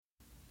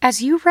As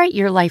you write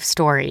your life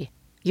story,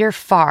 you're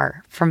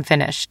far from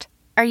finished.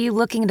 Are you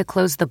looking to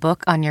close the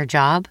book on your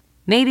job?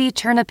 Maybe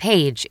turn a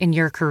page in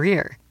your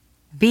career?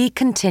 Be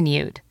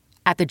continued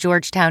at the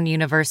Georgetown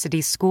University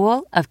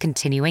School of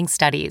Continuing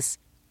Studies.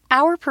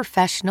 Our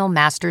professional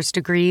master's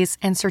degrees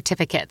and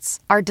certificates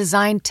are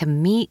designed to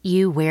meet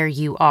you where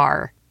you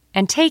are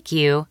and take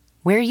you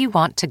where you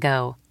want to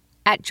go.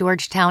 At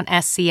Georgetown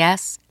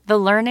SCS, the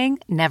learning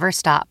never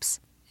stops,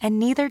 and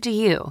neither do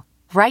you.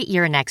 Write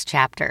your next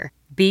chapter.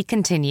 Be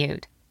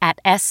continued at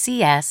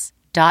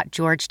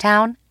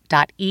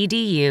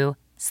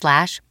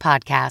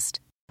scs.georgetown.edu/podcast.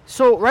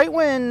 So right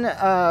when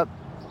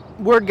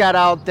word got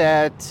out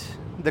that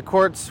the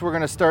courts were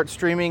going to start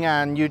streaming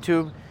on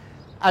YouTube,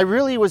 I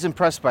really was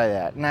impressed by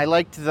that. And I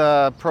liked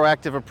the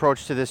proactive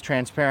approach to this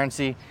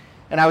transparency,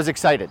 and I was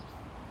excited.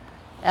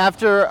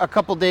 After a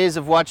couple days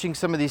of watching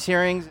some of these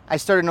hearings, I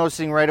started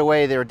noticing right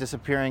away they were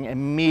disappearing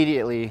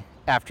immediately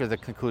after the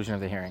conclusion of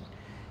the hearing.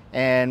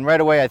 And right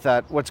away I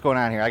thought, what's going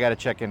on here? I got to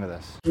check into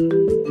this.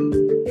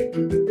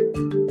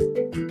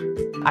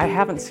 I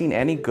haven't seen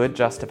any good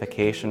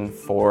justification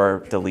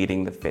for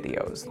deleting the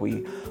videos.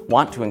 We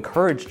want to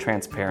encourage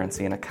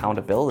transparency and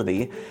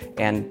accountability,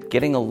 and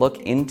getting a look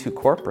into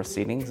court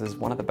proceedings is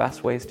one of the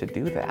best ways to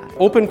do that.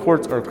 Open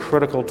courts are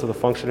critical to the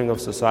functioning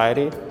of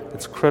society.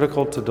 It's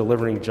critical to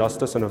delivering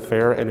justice in a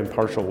fair and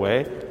impartial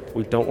way.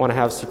 We don't want to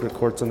have secret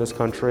courts in this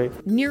country.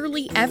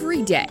 Nearly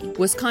every day,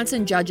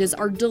 Wisconsin judges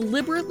are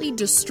deliberately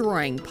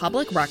destroying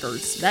public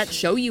records that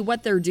show you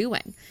what they're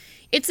doing.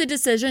 It's a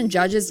decision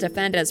judges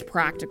defend as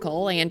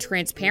practical and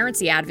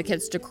transparency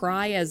advocates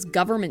decry as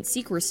government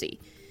secrecy.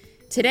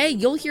 Today,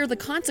 you'll hear the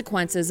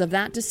consequences of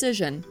that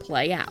decision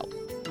play out.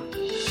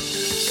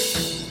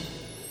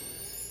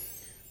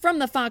 From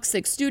the Fox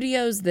 6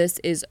 studios, this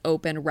is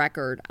Open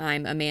Record.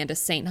 I'm Amanda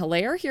St.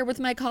 Hilaire, here with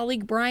my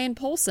colleague Brian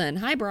Polson.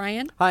 Hi,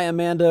 Brian. Hi,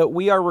 Amanda.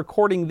 We are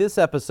recording this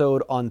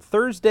episode on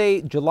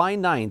Thursday, July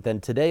 9th,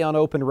 and today on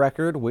Open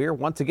Record, we're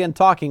once again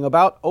talking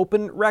about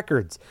open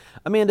records.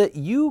 Amanda,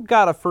 you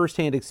got a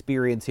firsthand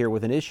experience here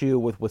with an issue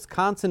with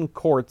Wisconsin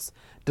courts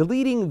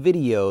deleting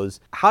videos.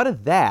 How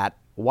did that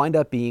wind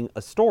up being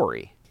a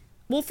story?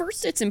 Well,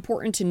 first, it's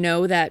important to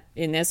know that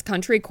in this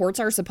country, courts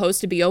are supposed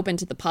to be open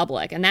to the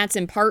public, and that's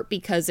in part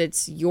because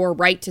it's your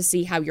right to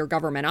see how your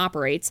government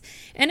operates,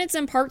 and it's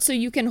in part so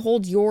you can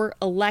hold your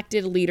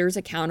elected leaders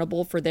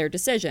accountable for their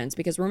decisions,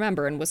 because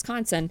remember, in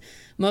Wisconsin,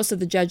 most of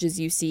the judges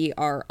you see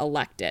are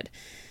elected.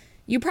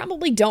 You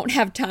probably don't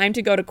have time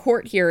to go to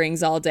court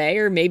hearings all day,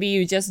 or maybe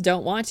you just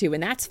don't want to,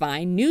 and that's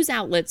fine. News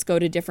outlets go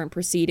to different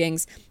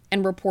proceedings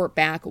and report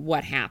back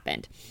what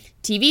happened.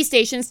 TV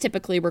stations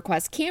typically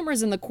request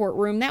cameras in the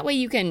courtroom. That way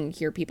you can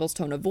hear people's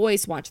tone of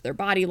voice, watch their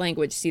body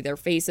language, see their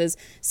faces,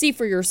 see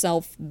for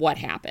yourself what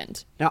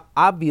happened. Now,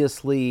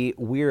 obviously,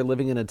 we're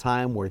living in a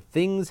time where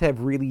things have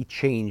really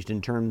changed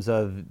in terms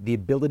of the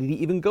ability to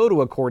even go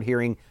to a court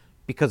hearing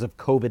because of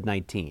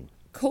COVID-19.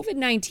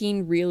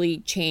 COVID-19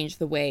 really changed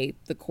the way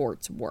the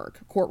courts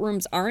work.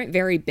 Courtrooms aren't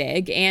very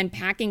big, and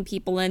packing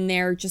people in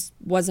there just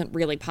wasn't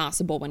really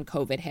possible when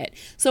COVID hit.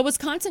 So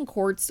Wisconsin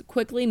courts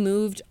quickly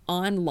moved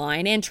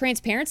online, and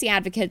transparency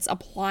advocates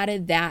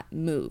applauded that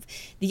move.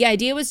 The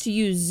idea was to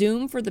use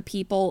Zoom for the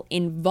people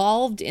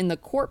involved in the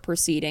court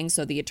proceedings,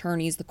 so the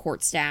attorneys, the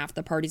court staff,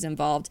 the parties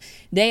involved,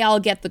 they all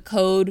get the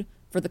code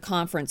for the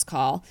conference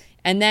call,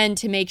 and then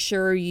to make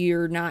sure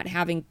you're not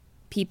having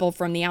people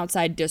from the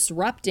outside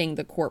disrupting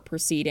the court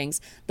proceedings,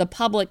 the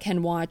public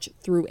can watch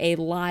through a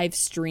live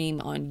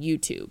stream on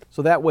YouTube.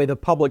 So that way the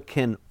public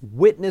can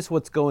witness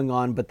what's going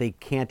on, but they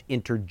can't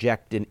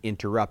interject and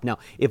interrupt. Now,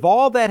 if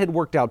all that had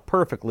worked out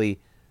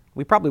perfectly,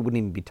 we probably wouldn't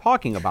even be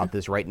talking about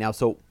this right now.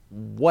 So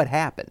what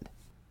happened?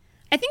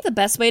 I think the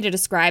best way to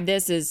describe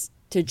this is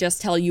to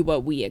just tell you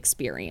what we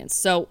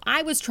experienced. So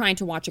I was trying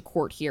to watch a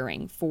court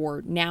hearing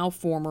for now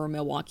former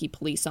Milwaukee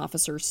police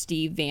officer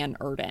Steve Van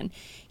Erden.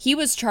 He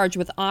was charged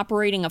with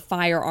operating a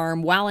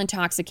firearm while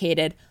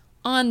intoxicated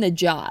on the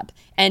job.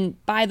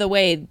 And by the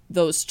way,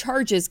 those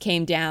charges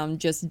came down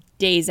just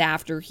days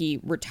after he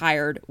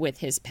retired with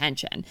his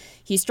pension.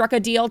 He struck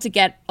a deal to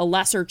get a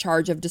lesser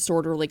charge of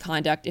disorderly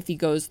conduct if he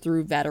goes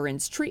through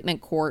Veterans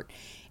Treatment Court.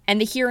 And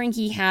the hearing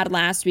he had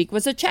last week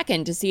was a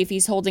check-in to see if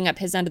he's holding up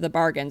his end of the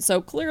bargain. So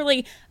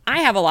clearly, I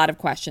have a lot of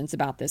questions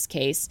about this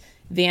case.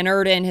 Van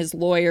Erden, his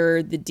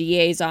lawyer, the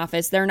DA's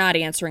office, they're not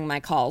answering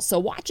my calls. So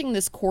watching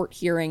this court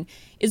hearing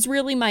is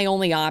really my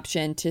only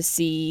option to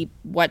see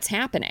what's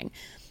happening.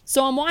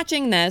 So I'm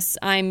watching this.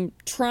 I'm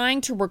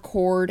trying to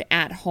record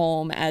at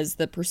home as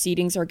the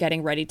proceedings are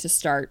getting ready to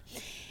start.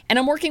 And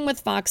I'm working with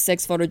Fox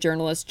 6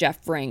 photojournalist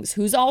Jeff Frings,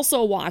 who's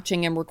also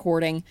watching and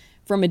recording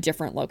from a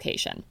different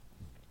location.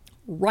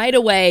 Right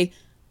away,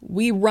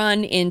 we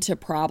run into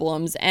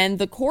problems, and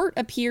the court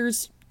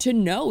appears to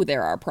know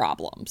there are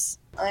problems.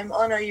 I'm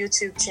on our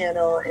YouTube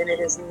channel, and it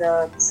is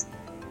not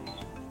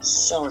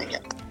showing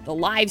it. The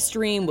live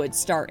stream would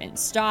start and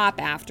stop.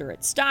 After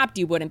it stopped,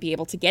 you wouldn't be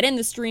able to get in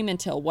the stream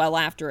until well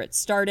after it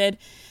started.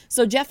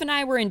 So Jeff and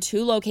I were in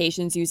 2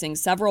 locations using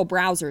several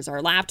browsers,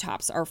 our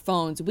laptops, our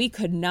phones. We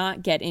could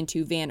not get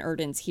into Van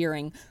Erden's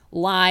hearing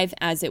live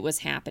as it was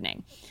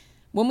happening.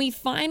 When we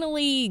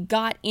finally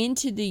got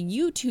into the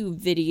YouTube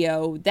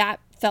video, that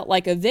felt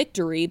like a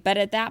victory, but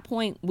at that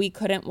point, we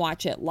couldn't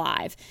watch it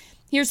live.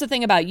 Here's the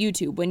thing about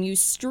YouTube. When you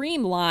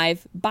stream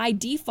live, by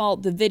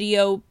default, the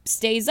video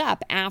stays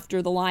up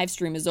after the live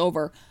stream is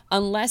over,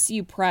 unless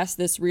you press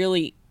this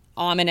really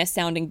ominous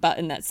sounding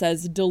button that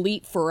says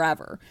delete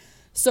forever.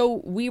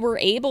 So we were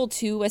able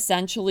to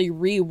essentially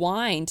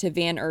rewind to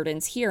Van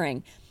Erden's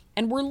hearing,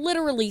 and we're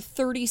literally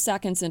 30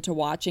 seconds into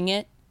watching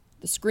it.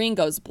 The screen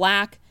goes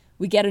black.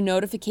 We get a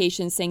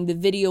notification saying the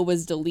video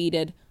was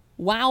deleted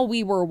while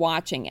we were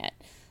watching it.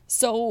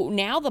 So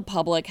now the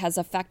public has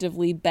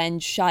effectively been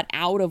shut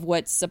out of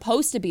what's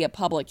supposed to be a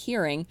public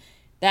hearing.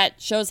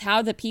 That shows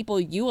how the people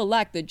you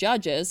elect, the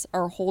judges,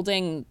 are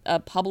holding a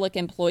public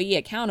employee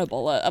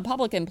accountable. A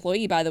public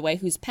employee, by the way,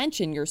 whose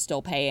pension you're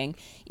still paying,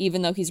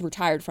 even though he's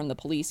retired from the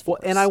police force.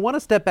 Well, and I want to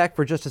step back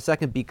for just a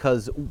second,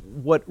 because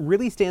what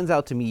really stands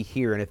out to me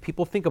here, and if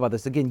people think about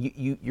this, again,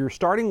 you're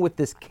starting with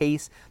this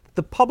case that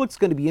the public's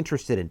going to be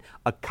interested in.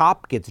 A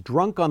cop gets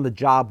drunk on the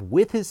job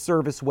with his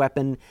service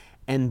weapon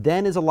and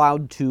then is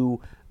allowed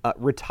to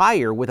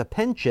retire with a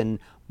pension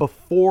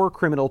before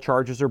criminal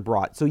charges are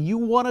brought. So you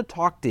want to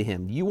talk to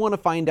him. You want to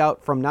find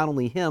out from not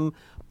only him,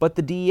 but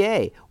the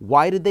DA.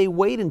 Why did they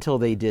wait until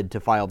they did to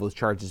file those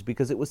charges?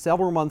 Because it was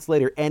several months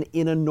later. And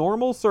in a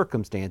normal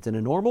circumstance, in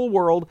a normal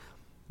world,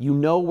 you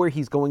know where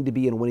he's going to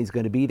be and when he's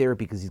going to be there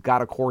because he's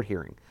got a court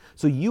hearing.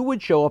 So you would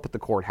show up at the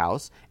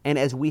courthouse, and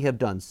as we have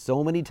done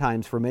so many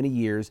times for many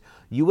years,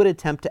 you would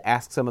attempt to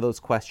ask some of those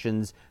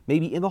questions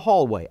maybe in the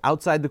hallway,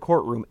 outside the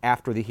courtroom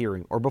after the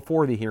hearing or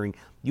before the hearing.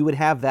 You would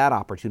have that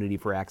opportunity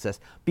for access.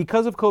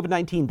 Because of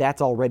COVID-19,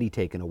 that's already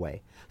taken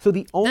away. So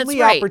the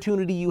only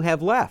opportunity you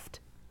have left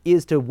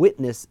is to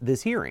witness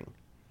this hearing.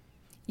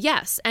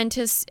 Yes, and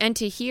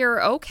to hear,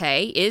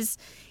 okay,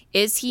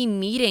 is he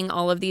meeting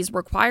all of these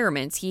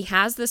requirements? He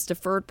has this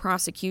deferred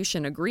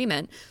prosecution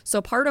agreement.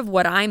 So part of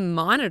what I'm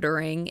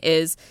monitoring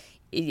is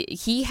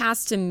he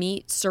has to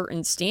meet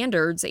certain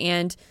standards.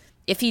 And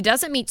if he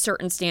doesn't meet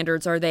certain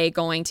standards, are they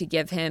going to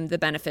give him the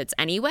benefits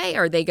anyway?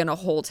 Are they going to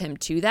hold him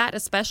to that?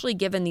 Especially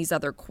given these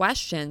other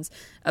questions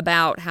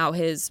about how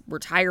his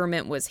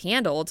retirement was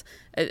handled.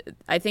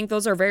 I think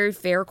those are very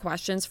fair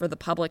questions for the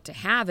public to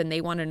have, and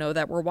they want to know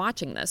that we're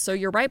watching this. So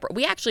you're right.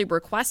 We actually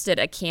requested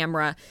a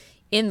camera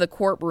in the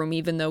courtroom,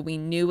 even though we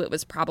knew it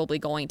was probably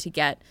going to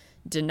get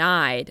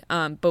denied.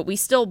 But we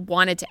still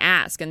wanted to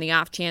ask. And the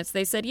off chance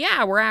they said,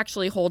 yeah, we're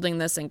actually holding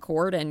this in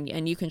court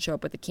and you can show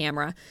up with a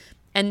camera.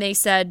 And they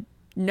said,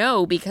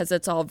 no, because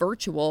it's all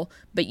virtual,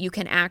 but you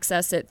can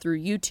access it through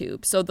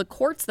YouTube. So the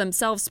courts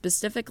themselves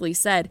specifically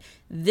said,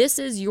 this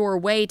is your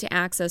way to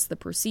access the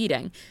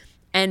proceeding.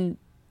 And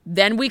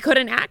then we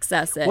couldn't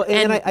access it. Well,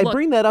 and I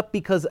bring that up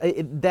because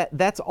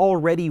that's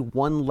already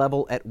one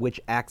level at which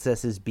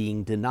access is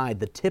being denied.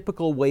 The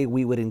typical way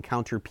we would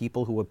encounter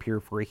people who appear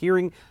for a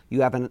hearing,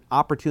 you have an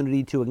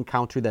opportunity to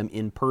encounter them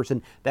in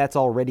person. That's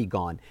already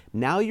gone.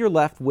 Now you're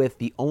left with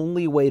the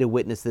only way to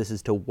witness this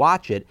is to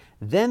watch it.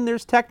 Then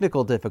there's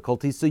technical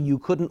difficulties, so you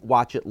couldn't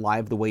watch it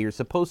live the way you're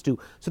supposed to.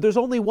 So there's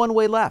only one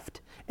way left.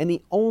 And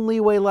the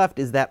only way left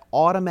is that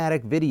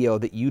automatic video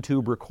that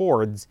YouTube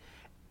records,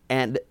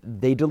 and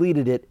they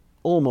deleted it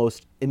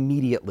almost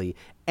immediately.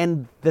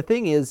 And the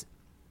thing is,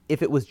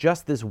 if it was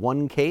just this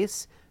one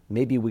case,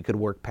 maybe we could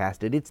work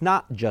past it. It's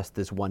not just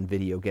this one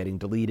video getting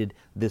deleted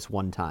this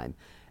one time.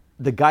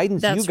 The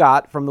guidance you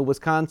got from the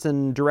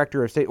Wisconsin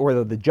Director of State, or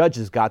the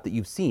judges got that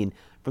you've seen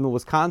from the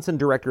Wisconsin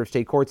Director of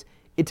State Courts,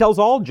 it tells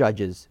all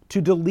judges to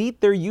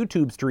delete their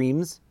YouTube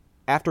streams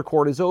after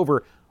court is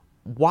over.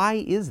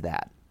 Why is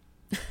that?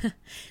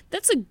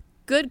 That's a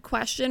good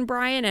question,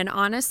 Brian. And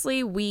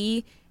honestly,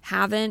 we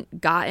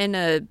haven't gotten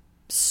a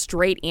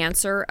straight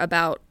answer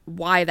about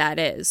why that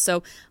is.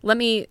 So let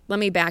me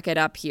back it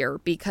up here,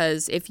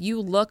 because if you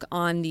look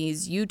on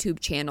these YouTube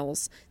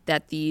channels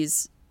that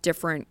these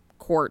different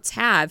courts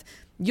have,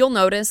 you'll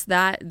notice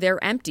that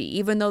they're empty,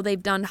 even though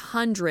they've done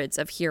hundreds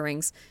of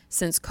hearings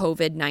since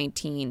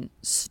COVID-19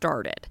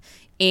 started.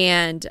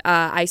 And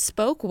I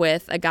spoke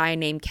with a guy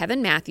named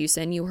Kevin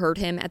Mathewson. You heard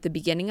him at the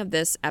beginning of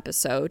this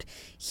episode.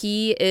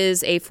 He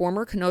is a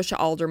former Kenosha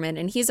alderman,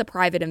 and he's a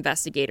private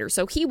investigator.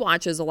 So he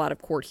watches a lot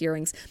of court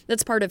hearings.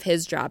 That's part of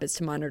his job, is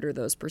to monitor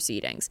those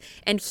proceedings.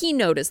 And he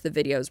noticed the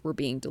videos were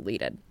being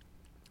deleted.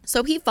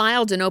 So he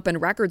filed an open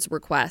records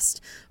request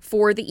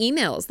for the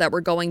emails that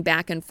were going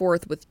back and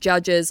forth with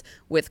judges,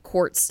 with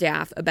court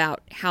staff,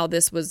 about how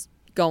this was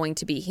going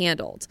to be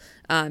handled.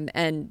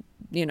 And,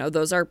 you know,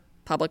 those are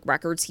public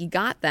records. He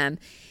got them.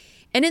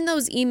 And in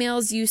those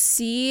emails, you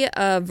see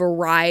a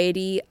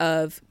variety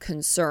of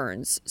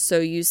concerns. So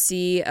you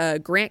see a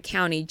Grant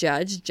County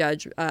judge,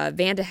 Judge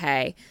Van de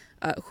Hey,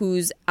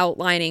 who's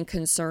outlining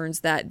concerns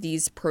that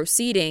these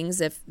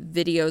proceedings, if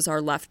videos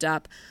are left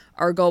up,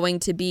 are going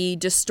to be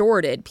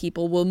distorted.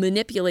 People will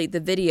manipulate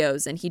the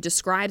videos. And he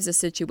describes a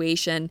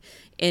situation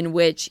in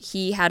which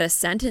he had a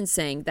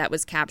sentencing that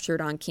was captured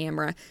on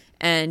camera.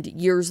 And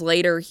years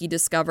later, he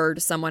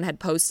discovered someone had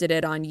posted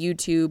it on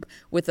YouTube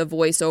with a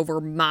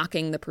voiceover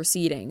mocking the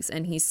proceedings.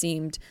 And he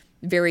seemed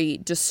very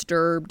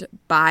disturbed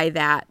by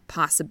that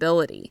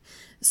possibility.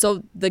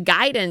 So the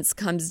guidance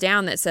comes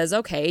down that says,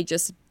 okay,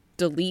 just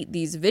delete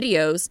these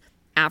videos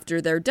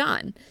after they're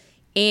done.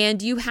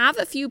 And you have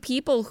a few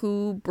people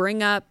who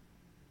bring up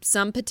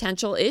some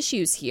potential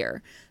issues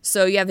here.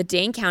 So you have a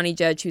Dane County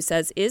judge who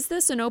says, is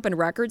this an open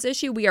records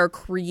issue? We are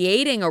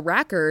creating a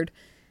record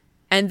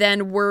and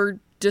then we're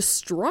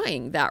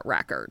destroying that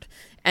record.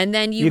 And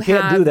then you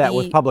can't do that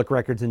with public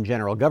records in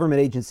general.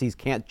 Government agencies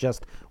can't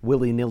just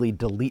willy-nilly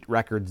delete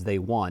records they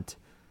want.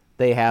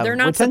 They're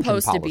not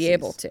supposed to be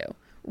able to.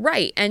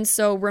 Right. And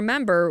so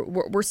remember,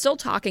 we're still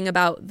talking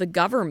about the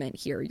government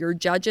here. Your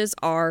judges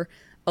are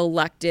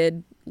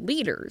elected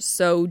leaders.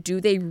 So do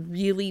they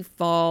really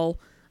fall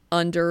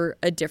under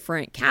a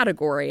different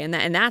category? And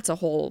that's a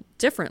whole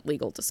different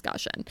legal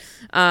discussion.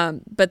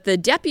 But the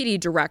deputy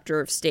director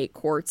of state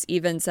courts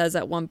even says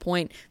at one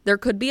point, there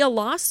could be a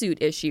lawsuit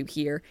issue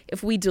here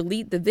if we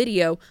delete the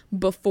video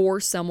before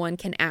someone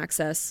can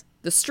access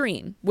the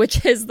stream,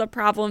 which is the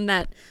problem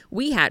that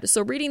we had.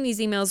 So reading these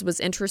emails was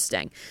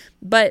interesting.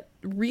 But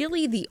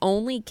really the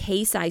only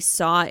case I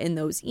saw in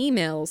those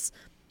emails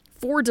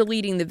for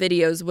deleting the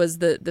videos was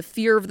the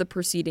fear of the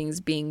proceedings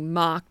being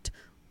mocked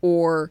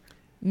or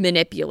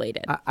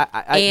manipulated.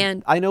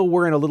 I know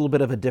we're in a little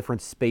bit of a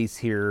different space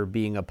here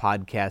being a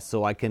podcast,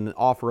 so I can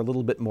offer a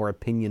little bit more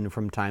opinion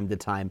from time to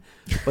time.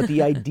 But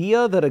the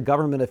idea that a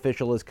government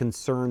official is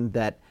concerned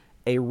that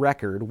a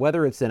record,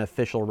 whether it's an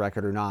official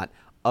record or not,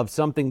 of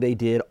something they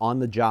did on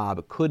the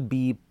job could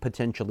be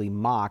potentially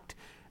mocked.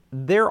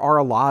 There are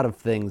a lot of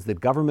things that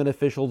government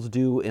officials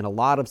do in a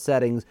lot of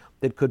settings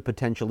that could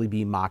potentially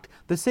be mocked.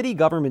 The city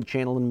government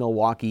channel in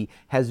Milwaukee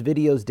has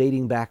videos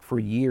dating back for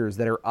years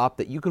that are up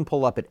that you can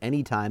pull up at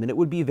any time, and it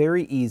would be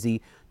very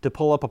easy to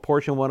pull up a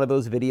portion of one of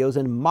those videos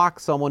and mock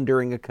someone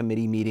during a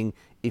committee meeting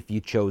if you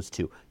chose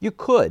to. You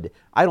could.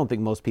 I don't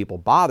think most people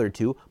bother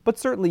to, but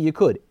certainly you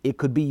could. It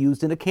could be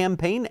used in a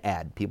campaign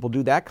ad. People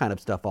do that kind of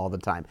stuff all the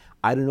time.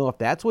 I don't know if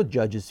that's what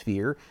judges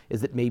fear,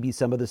 is that maybe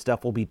some of the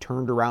stuff will be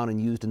turned around and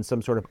used in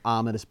some sort of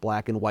ominous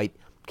black and white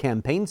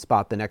campaign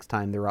spot the next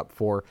time they're up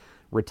for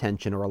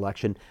retention or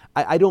election.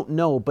 I don't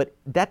know, but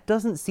that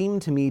doesn't seem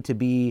to me to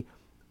be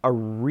a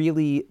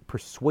really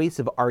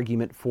persuasive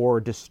argument for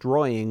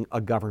destroying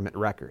a government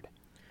record.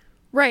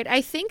 Right.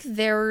 I think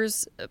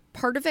there's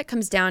part of it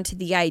comes down to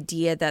the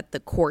idea that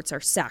the courts are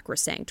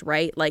sacrosanct,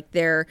 right? Like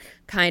they're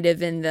kind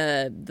of in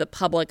the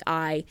public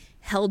eye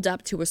held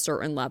up to a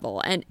certain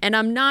level. And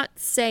I'm not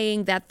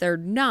saying that they're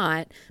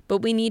not, but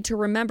we need to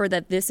remember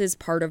that this is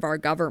part of our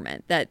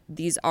government, that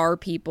these are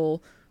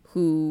people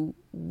who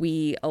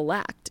we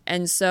elect.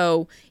 And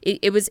so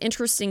it was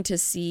interesting to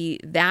see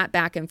that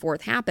back and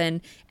forth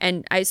happen.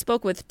 And I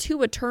spoke with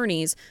two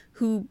attorneys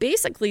who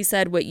basically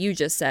said what you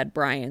just said,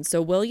 Brian.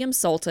 So William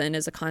Sultan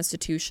is a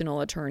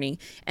constitutional attorney,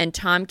 and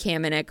Tom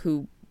Kamenik,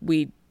 who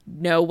we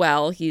know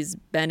well, he's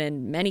been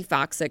in many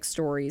Fox 6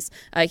 stories.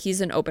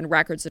 He's an open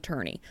records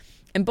attorney.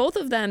 And both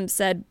of them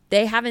said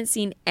they haven't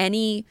seen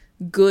any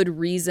good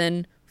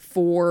reason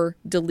for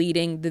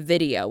deleting the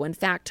video. In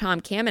fact, Tom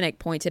Kamenik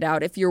pointed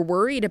out, if you're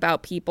worried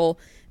about people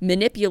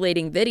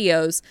manipulating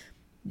videos,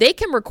 they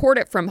can record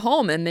it from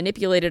home and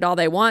manipulate it all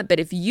they want. But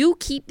if you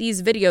keep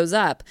these videos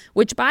up,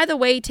 which by the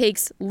way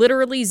takes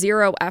literally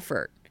zero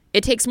effort,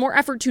 it takes more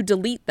effort to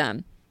delete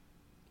them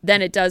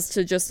than it does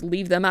to just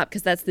leave them up,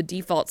 because that's the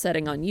default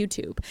setting on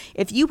YouTube.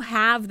 If you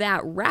have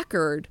that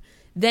record,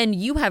 then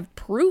you have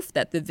proof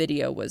that the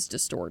video was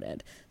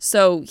distorted.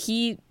 So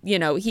he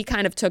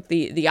kind of took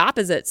the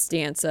opposite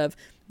stance of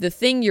the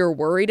thing you're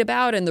worried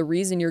about and the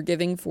reason you're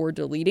giving for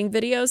deleting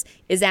videos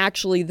is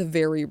actually the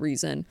very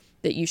reason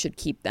that you should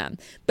keep them.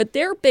 But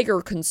their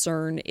bigger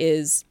concern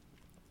is,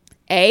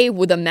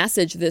 with a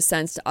message this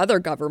sends to other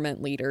government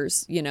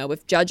leaders,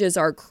 if judges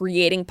are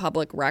creating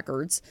public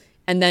records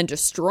and then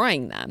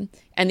destroying them,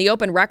 and the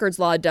open records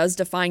law does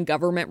define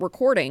government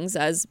recordings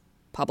as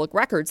public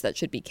records that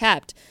should be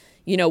kept,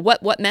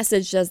 what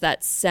message does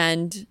that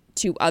send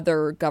to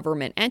other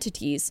government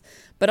entities?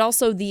 But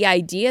also the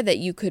idea that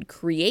you could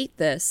create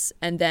this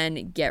and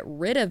then get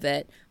rid of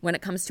it when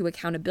it comes to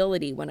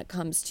accountability, when it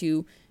comes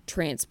to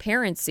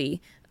transparency,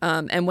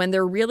 and when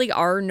there really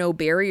are no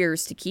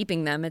barriers to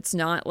keeping them. It's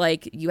not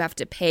like you have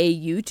to pay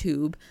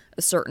YouTube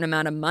a certain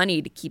amount of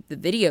money to keep the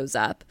videos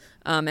up.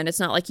 And it's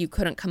not like you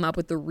couldn't come up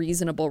with a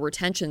reasonable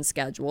retention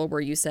schedule where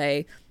you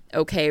say,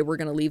 okay, we're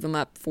going to leave them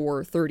up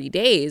for 30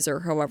 days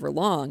or however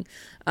long.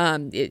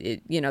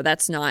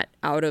 That's not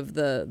out of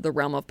the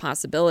realm of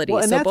possibility.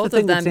 Well, and so that's both the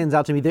thing of them, that stands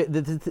out to me.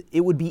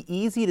 It would be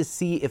easy to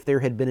see if there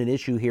had been an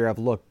issue here of,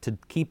 look, to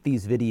keep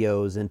these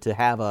videos and to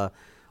have a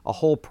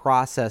whole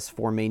process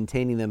for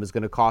maintaining them is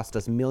going to cost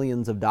us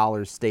millions of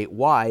dollars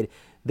statewide.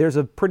 there's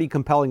a pretty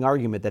compelling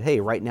argument that, hey,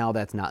 right now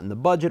that's not in the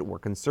budget. We're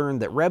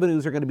concerned that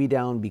revenues are going to be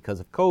down because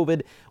of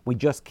COVID. We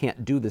just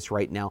can't do this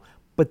right now.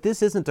 But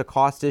this isn't a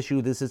cost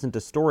issue. This isn't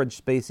a storage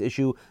space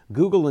issue.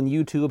 Google and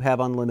YouTube have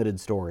unlimited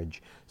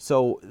storage.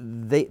 So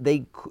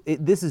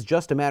this is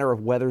just a matter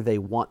of whether they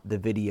want the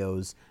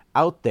videos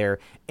out there.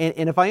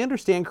 And if I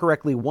understand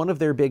correctly, one of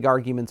their big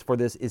arguments for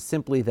this is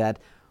simply that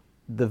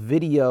the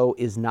video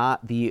is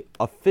not the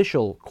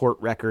official court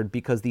record,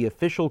 because the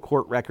official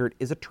court record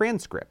is a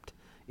transcript,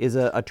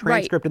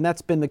 Right. and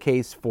that's been the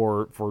case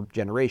for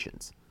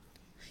generations.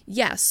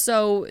 Yes,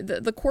 so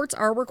the courts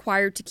are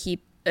required to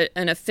keep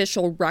an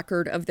official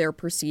record of their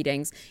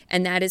proceedings,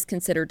 and that is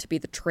considered to be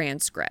the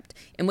transcript.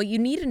 And what you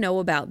need to know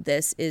about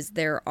this is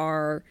there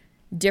are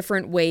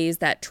different ways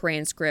that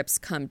transcripts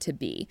come to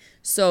be.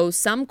 So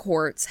some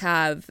courts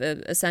have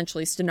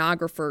essentially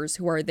stenographers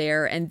who are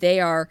there, and they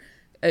are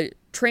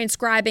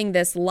transcribing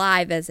this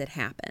live as it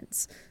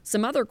happens.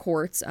 Some other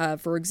courts,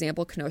 for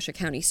example, Kenosha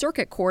County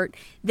Circuit Court,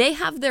 they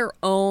have their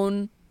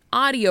own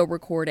audio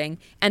recording,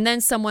 and then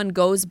someone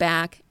goes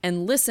back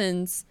and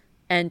listens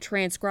and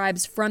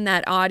transcribes from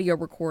that audio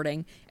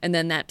recording, and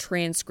then that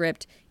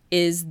transcript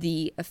is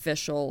the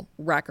official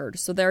record.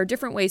 So there are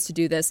different ways to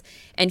do this,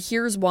 and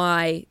here's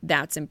why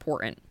that's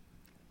important.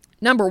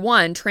 Number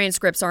one,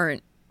 transcripts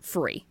aren't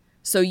free.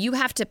 So you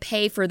have to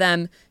pay for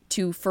them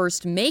to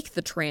first make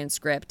the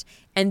transcript,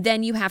 and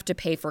then you have to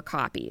pay for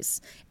copies.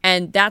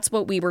 And that's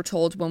what we were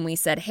told when we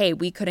said, hey,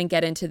 we couldn't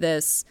get into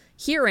this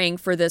hearing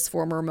for this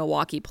former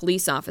Milwaukee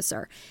police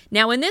officer.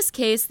 Now, in this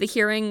case, the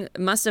hearing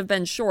must have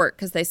been short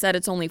because they said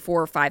it's only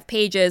 4 or 5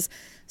 pages.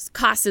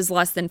 Cost is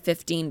less than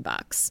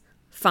 $15.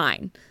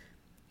 Fine.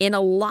 In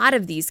a lot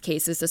of these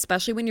cases,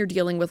 especially when you're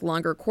dealing with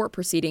longer court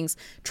proceedings,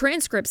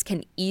 transcripts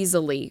can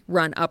easily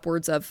run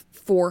upwards of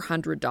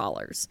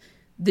 $400.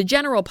 The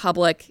general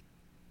public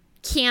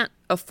can't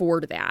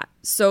afford that.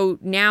 So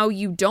now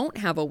you don't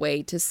have a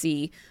way to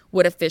see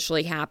what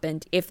officially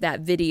happened if that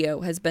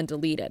video has been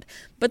deleted.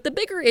 But the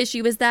bigger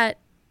issue is that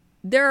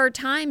there are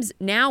times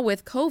now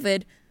with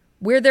COVID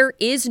where there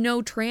is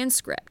no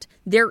transcript.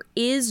 There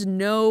is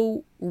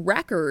no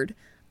record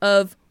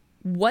of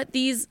what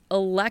these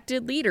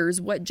elected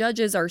leaders, what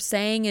judges are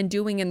saying and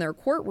doing in their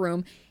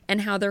courtroom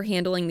and how they're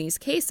handling these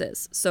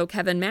cases. So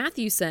Kevin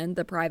Mathewson,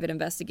 the private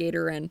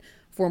investigator and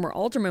former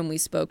alderman we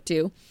spoke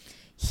to,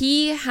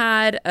 he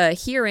had a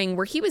hearing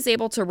where he was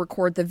able to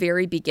record the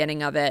very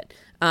beginning of it,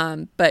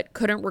 but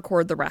couldn't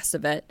record the rest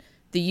of it.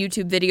 The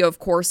YouTube video, of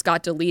course,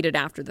 got deleted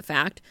after the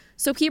fact,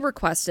 so he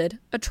requested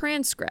a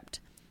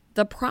transcript.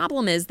 The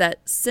problem is that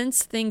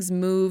since things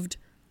moved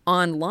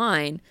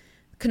online,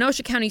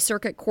 Kenosha County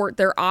Circuit Court,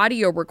 their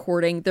audio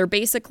recording, they're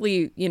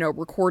basically,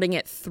 recording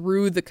it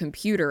through the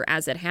computer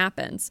as it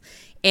happens.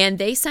 And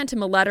they sent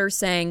him a letter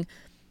saying,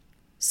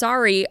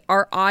 sorry,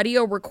 our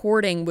audio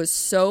recording was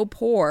so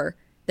poor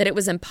that it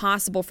was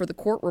impossible for the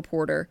court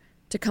reporter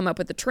to come up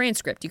with a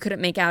transcript. You couldn't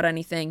make out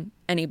anything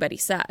anybody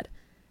said.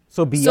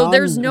 So beyond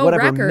there's no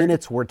whatever record.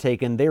 Minutes were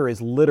taken, there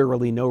is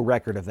literally no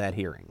record of that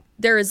hearing.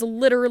 There is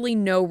literally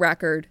no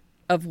record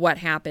of what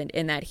happened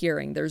in that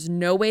hearing. There's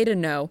no way to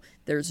know.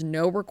 There's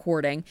no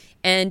recording.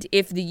 And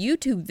if the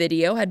YouTube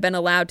video had been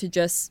allowed to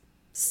just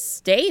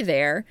stay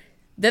there,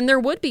 then there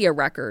would be a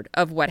record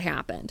of what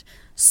happened.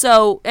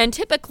 So, and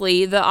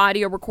typically the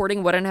audio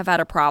recording wouldn't have had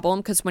a problem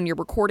because when you're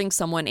recording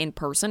someone in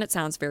person, it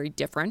sounds very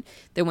different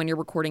than when you're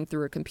recording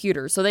through a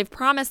computer. So they've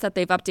promised that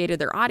they've updated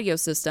their audio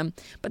system,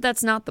 but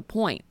that's not the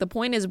point. The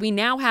point is we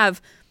now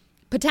have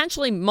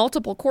potentially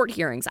multiple court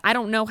hearings. I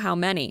don't know how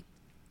many.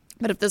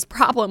 But if this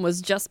problem was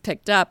just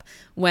picked up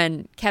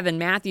when Kevin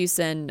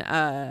Mathewson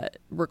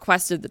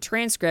requested the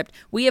transcript,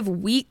 we have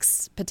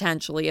weeks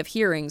potentially of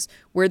hearings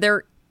where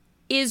there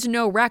is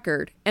no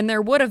record, and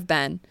there would have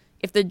been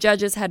if the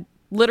judges had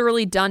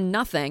literally done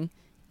nothing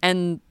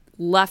and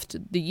left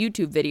the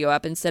YouTube video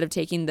up instead of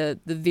taking the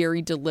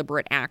very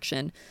deliberate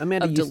action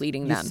Amanda, of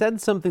deleting them. You said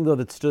something, though,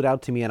 that stood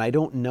out to me, and I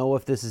don't know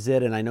if this is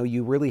it, and I know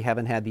you really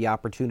haven't had the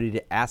opportunity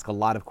to ask a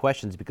lot of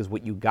questions because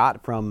what you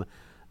got from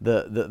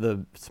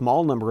the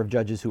small number of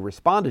judges who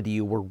responded to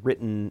you were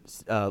written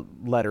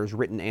letters,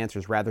 written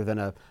answers, rather than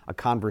a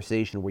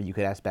conversation where you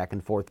could ask back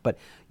and forth. But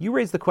you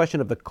raised the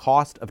question of the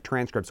cost of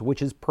transcripts,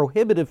 which is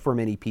prohibitive for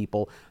many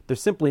people. They're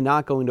simply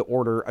not going to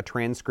order a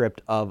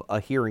transcript of a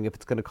hearing if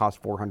it's going to cost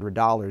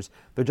 $400.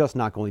 They're just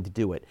not going to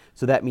do it.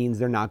 So that means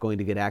they're not going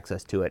to get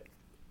access to it.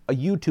 A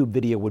YouTube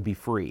video would be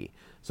free,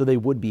 so they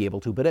would be able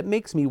to. But it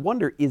makes me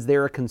wonder, is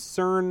there a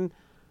concern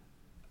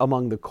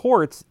among the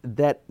courts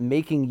that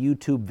making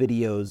YouTube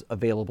videos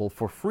available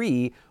for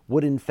free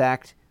would in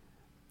fact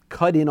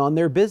cut in on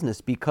their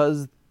business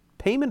because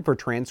payment for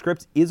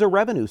transcripts is a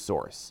revenue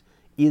source?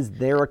 Is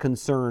there a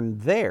concern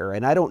there?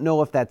 And I don't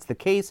know if that's the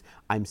case.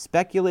 I'm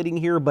speculating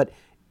here, but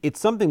it's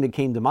something that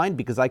came to mind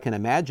because I can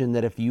imagine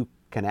that if you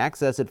can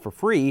access it for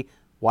free,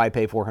 why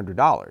pay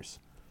 $400?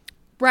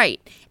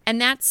 Right.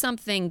 And that's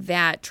something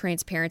that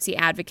transparency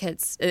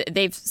advocates,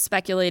 they've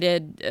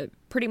speculated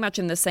pretty much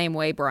in the same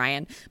way,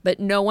 Brian, but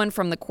no one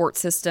from the court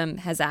system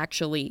has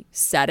actually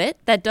said it.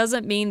 That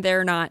doesn't mean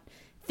they're not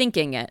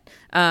thinking it.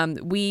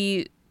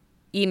 We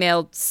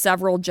emailed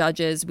several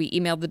judges. We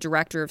emailed the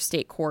director of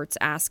state courts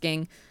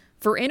asking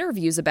for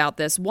interviews about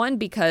this. One,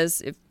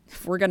 because if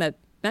we're going to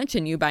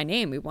mention you by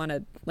name, we want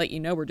to let you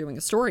know we're doing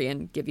a story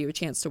and give you a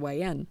chance to weigh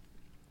in.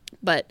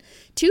 But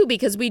two,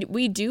 because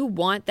we do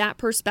want that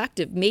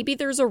perspective. Maybe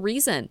there's a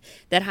reason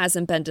that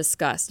hasn't been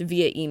discussed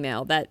via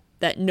email that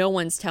no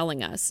one's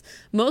telling us.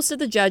 Most of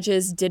the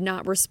judges did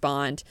not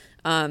respond.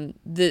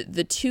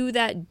 The two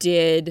that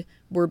did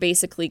were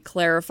basically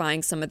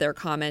clarifying some of their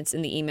comments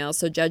in the email.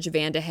 So Judge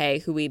Van de Hey,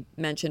 who we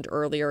mentioned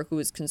earlier, who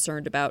was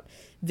concerned about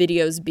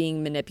videos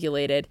being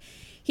manipulated,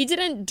 he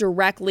didn't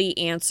directly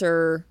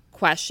answer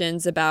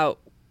questions about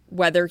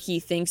whether he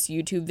thinks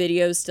YouTube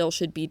videos still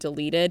should be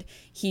deleted.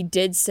 He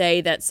did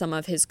say that some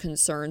of his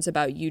concerns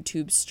about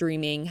YouTube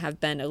streaming have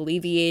been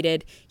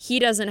alleviated. He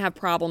doesn't have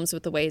problems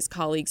with the way his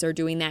colleagues are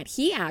doing that.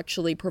 He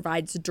actually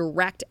provides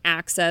direct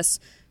access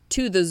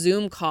to the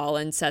Zoom call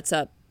and sets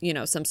up,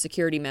 some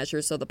security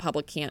measures so the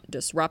public can't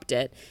disrupt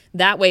it.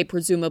 That way,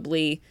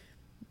 presumably,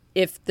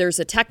 if there's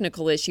a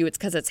technical issue, it's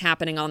because it's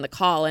happening on the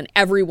call and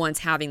everyone's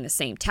having the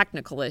same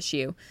technical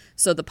issue,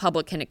 so the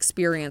public can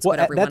experience what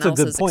everyone else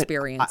is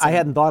experiencing. I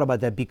hadn't thought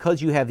about that.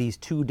 Because you have these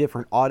two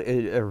different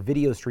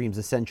video streams,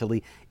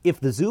 essentially, if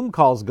the Zoom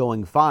call's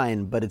going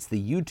fine, but it's the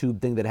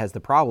YouTube thing that has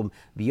the problem,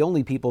 the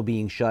only people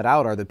being shut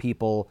out are the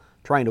people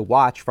trying to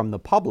watch from the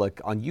public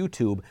on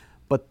YouTube,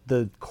 but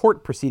the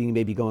court proceeding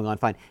may be going on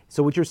fine.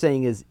 So what you're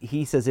saying is,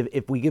 he says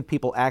if we give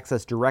people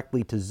access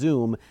directly to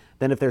Zoom,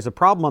 then if there's a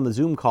problem on the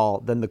Zoom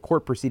call, then the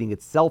court proceeding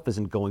itself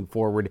isn't going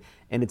forward,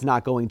 and it's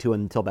not going to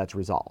until that's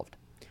resolved.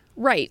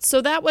 Right.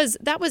 So that was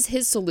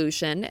his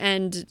solution.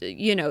 And,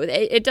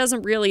 it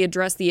doesn't really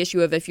address the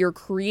issue of if you're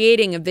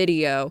creating a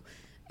video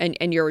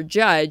and you're a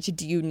judge,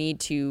 do you need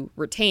to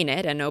retain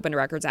it? And open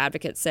records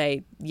advocates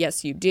say,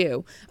 yes, you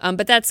do.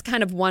 But that's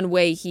kind of one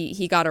way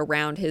he got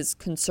around his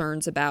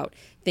concerns about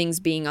things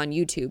being on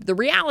YouTube. The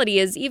reality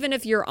is, even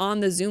if you're on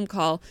the Zoom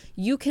call,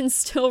 you can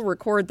still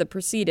record the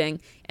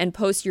proceeding and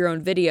post your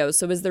own video.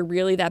 So is there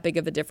really that big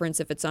of a difference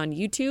if it's on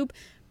YouTube?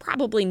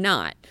 Probably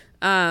not.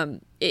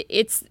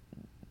 It's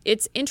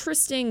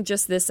interesting,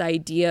 just this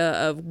idea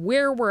of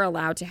where we're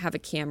allowed to have a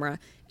camera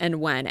and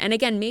when. And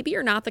again, maybe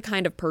you're not the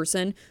kind of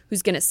person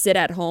who's going to sit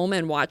at home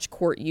and watch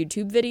court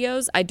YouTube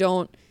videos. I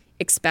don't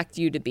expect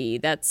you to be.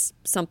 That's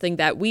something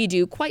that we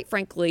do, quite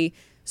frankly,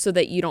 so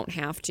that you don't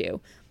have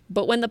to.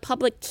 But when the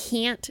public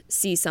can't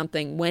see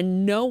something,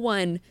 when no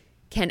one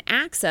can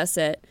access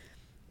it,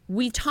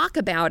 we talk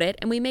about it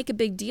and we make a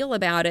big deal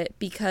about it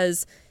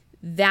because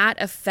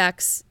that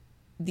affects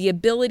the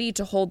ability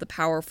to hold the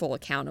powerful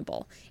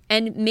accountable.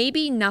 And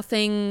maybe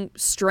nothing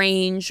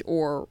strange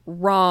or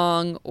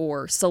wrong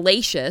or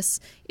salacious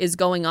is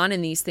going on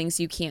in these things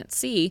you can't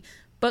see,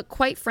 but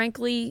quite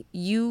frankly,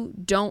 you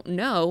don't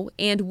know.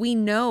 And we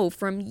know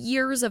from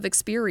years of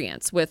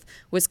experience with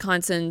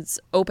Wisconsin's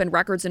open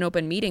records and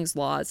open meetings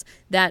laws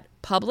that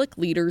public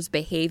leaders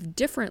behave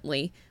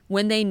differently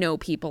when they know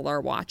people are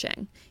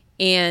watching.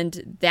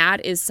 And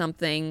that is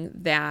something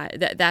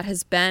that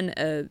has been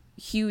a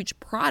huge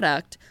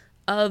product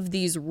of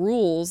these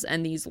rules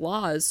and these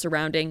laws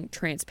surrounding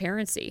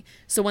transparency.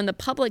 So when the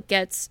public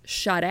gets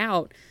shut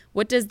out,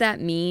 what does that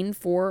mean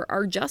for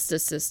our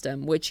justice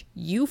system, which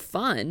you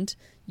fund?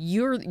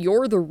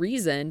 You're the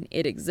reason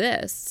it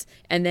exists,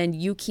 and then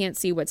you can't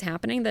see what's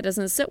happening? That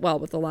doesn't sit well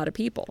with a lot of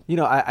people.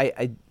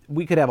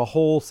 We could have a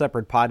whole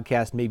separate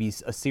podcast, maybe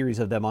a series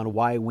of them, on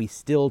why we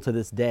still to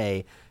this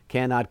day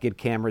cannot get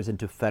cameras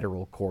into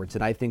federal courts.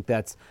 And I think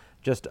that's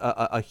just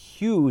a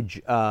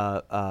huge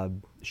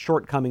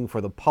shortcoming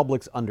for the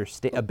public's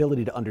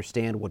ability to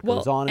understand what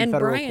goes on in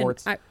federal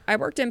courts. I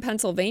worked in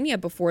Pennsylvania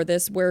before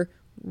this, where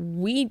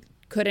we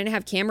couldn't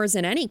have cameras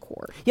in any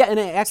court. Yeah, and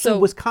actually,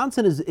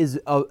 Wisconsin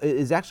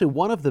is actually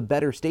one of the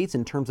better states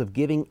in terms of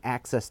giving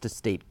access to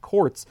state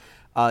courts.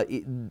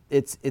 You're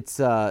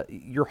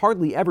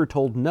hardly ever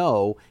told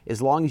no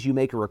as long as you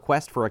make a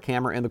request for a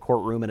camera in the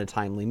courtroom in a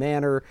timely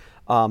manner.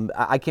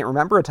 I can't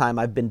remember a time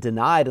I've been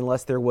denied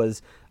unless there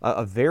was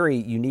a very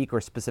unique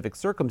or specific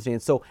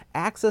circumstance. So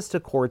access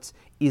to courts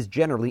is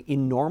generally,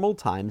 in normal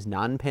times,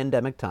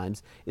 non-pandemic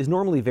times, is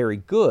normally very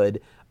good.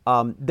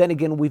 Then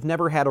again, we've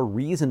never had a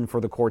reason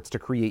for the courts to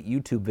create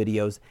YouTube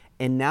videos.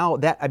 And now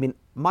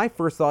my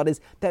first thought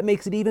is that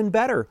makes it even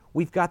better.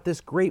 We've got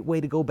this great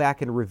way to go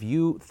back and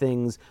review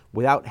things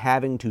without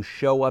having to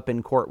show up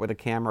in court with a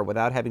camera,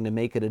 without having to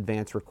make an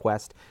advance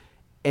request.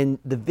 And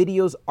the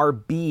videos are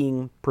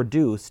being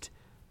produced,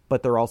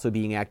 but they're also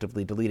being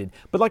actively deleted.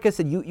 But like I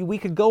said, we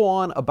could go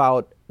on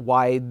about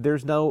why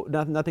there's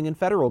nothing in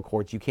federal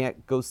courts. You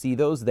can't go see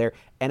those there.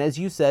 And as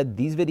you said,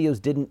 these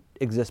videos didn't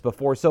exist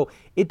before. So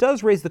it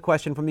does raise the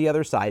question from the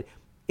other side.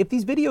 If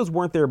these videos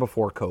weren't there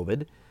before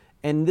COVID,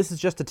 and this is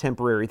just a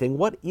temporary thing,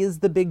 what is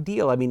the big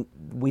deal? I mean,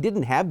 we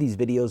didn't have these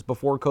videos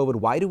before COVID.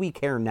 Why do we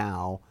care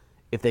now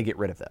if they get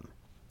rid of them?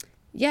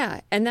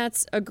 Yeah, and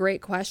that's a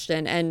great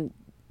question. And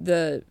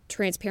the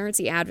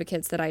transparency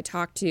advocates that I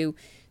talked to,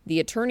 the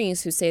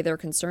attorneys who say they're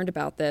concerned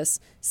about this,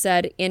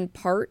 said in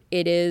part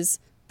it is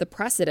the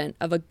precedent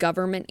of a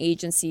government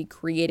agency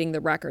creating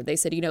the record. They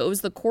said, it was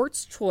the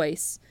court's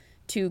choice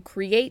to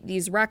create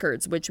these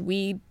records, which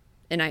when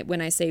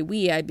I say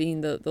we, I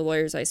mean the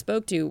lawyers I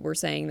spoke to were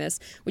saying this,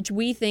 which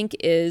we think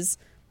is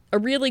a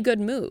really good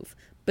move.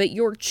 But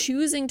you're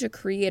choosing to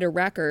create a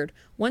record.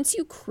 Once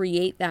you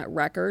create that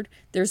record,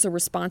 there's a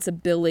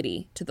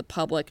responsibility to the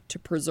public to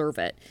preserve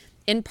it,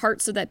 in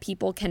part so that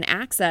people can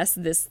access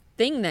this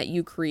thing that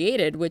you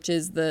created, which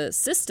is the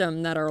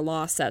system that our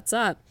law sets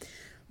up,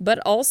 but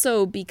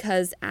also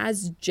because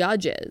as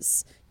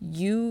judges,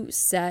 you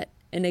set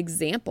an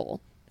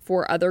example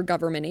for other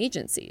government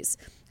agencies.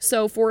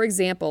 So, for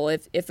example,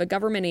 if a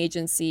government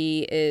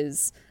agency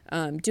is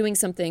doing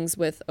some things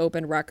with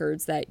open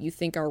records that you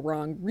think are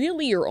wrong,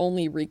 really your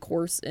only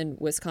recourse in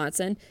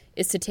Wisconsin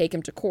is to take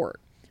them to court.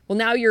 Well,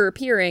 now you're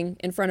appearing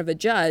in front of a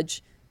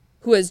judge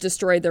who has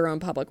destroyed their own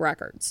public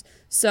records.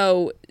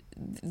 So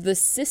the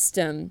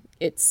system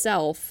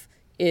itself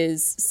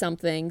is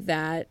something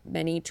that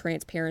many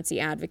transparency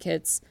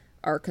advocates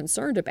are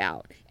concerned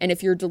about. And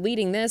if you're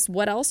deleting this,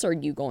 what else are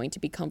you going to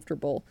be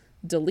comfortable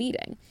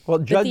deleting? Well,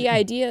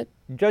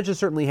 judges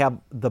certainly have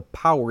the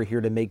power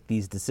here to make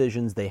these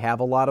decisions. They have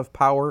a lot of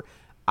power.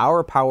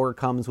 Our power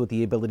comes with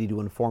the ability to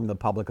inform the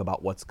public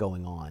about what's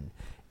going on.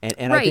 And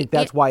right. I think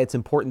that's why it's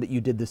important that you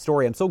did this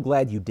story. I'm so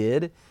glad you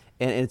did.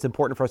 And it's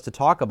important for us to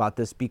talk about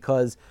this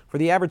because for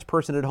the average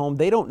person at home,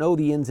 they don't know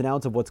the ins and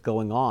outs of what's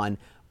going on.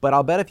 But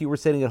I'll bet if you were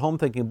sitting at home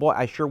thinking, boy,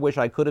 I sure wish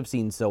I could have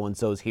seen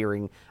so-and-so's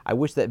hearing. I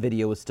wish that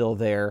video was still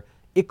there.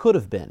 It could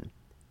have been.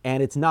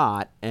 And it's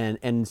not.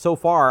 And so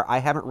far, I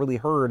haven't really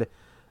heard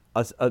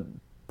a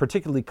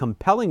particularly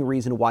compelling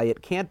reason why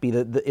it can't be.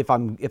 If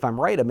I'm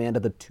right, Amanda,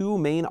 the two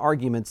main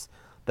arguments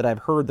that I've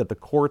heard that the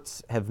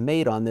courts have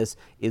made on this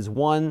is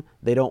one,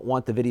 they don't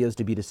want the videos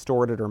to be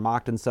distorted or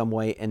mocked in some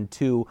way, and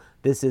two,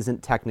 this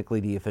isn't technically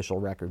the official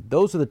record.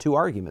 Those are the two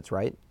arguments,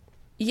 right?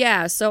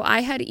 Yeah, so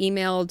I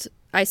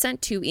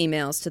sent 2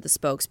 emails to the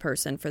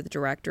spokesperson for the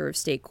director of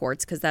state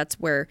courts because that's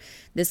where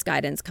this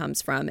guidance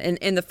comes from. And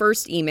in the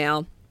first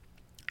email,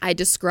 I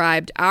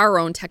described our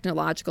own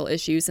technological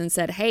issues and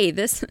said, hey,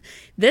 this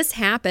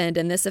happened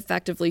and this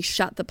effectively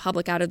shut the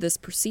public out of this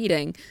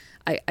proceeding.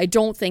 I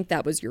don't think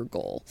that was your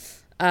goal.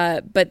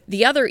 But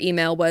the other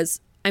email was,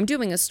 I'm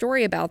doing a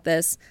story about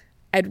this.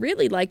 I'd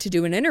really like to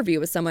do an interview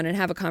with someone and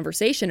have a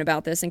conversation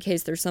about this in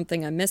case there's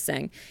something I'm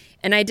missing.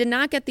 And I did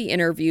not get the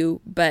interview,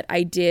 but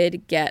I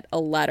did get a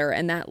letter.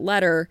 And that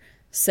letter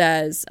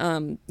says,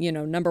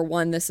 number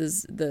one, this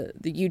is the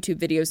YouTube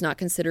video is not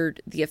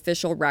considered the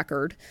official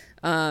record.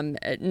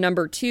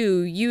 Number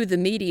two, you, the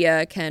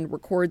media, can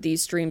record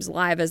these streams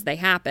live as they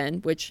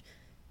happen, which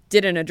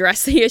didn't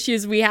address the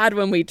issues we had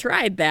when we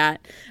tried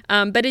that.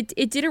 But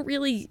it didn't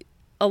really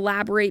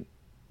elaborate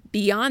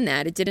beyond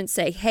that. It didn't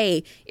say,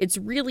 hey, it's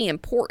really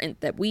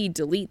important that we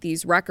delete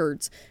these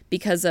records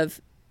because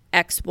of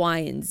X, Y,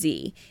 and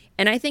Z.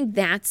 And I think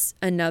that's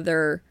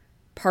another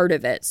part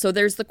of it. So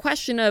there's the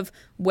question of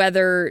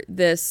whether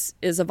this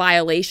is a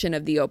violation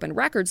of the open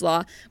records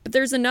law, but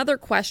there's another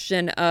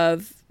question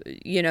of,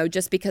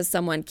 just because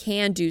someone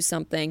can do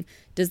something,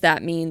 does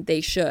that mean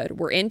they should?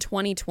 We're in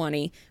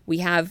 2020. We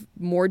have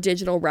more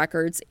digital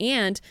records.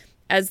 And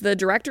as the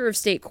director of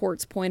state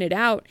courts pointed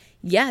out,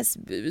 yes,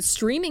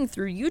 streaming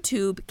through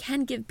YouTube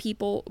can give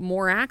people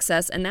more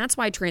access. And that's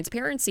why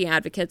transparency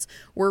advocates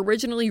were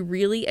originally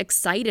really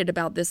excited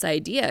about this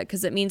idea,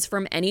 because it means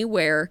from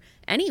anywhere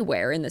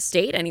in the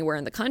state, anywhere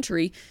in the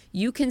country,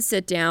 you can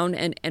sit down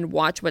and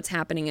watch what's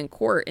happening in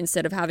court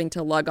instead of having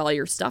to lug all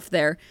your stuff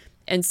there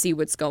and see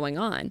what's going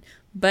on.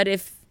 But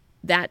if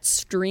that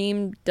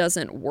stream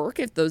doesn't work,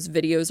 if those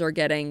videos are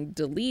getting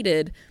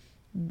deleted,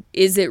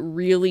 is it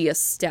really a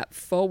step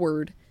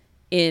forward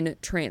in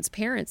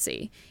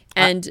transparency?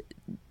 And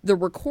the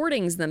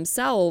recordings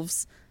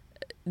themselves,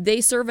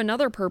 they serve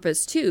another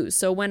purpose too.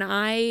 So when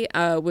I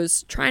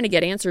was trying to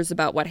get answers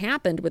about what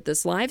happened with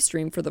this live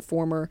stream for the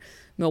former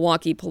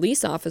Milwaukee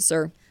police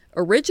officer,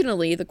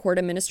 originally the court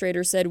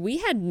administrator said we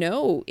had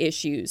no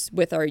issues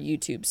with our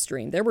YouTube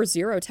stream. There were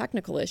 0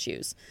 technical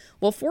issues.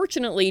 Well,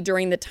 fortunately,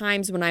 during the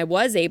times when I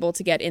was able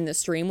to get in the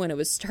stream, when it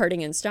was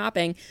starting and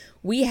stopping,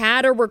 we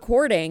had a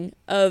recording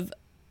of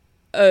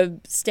a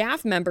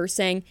staff member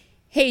saying,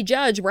 hey,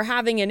 Judge, we're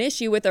having an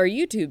issue with our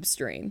YouTube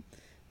stream.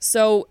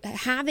 So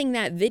having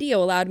that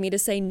video allowed me to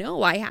say,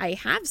 no, I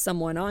have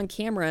someone on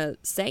camera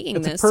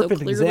saying this. It's a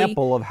perfect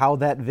example of how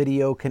that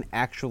video can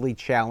actually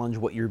challenge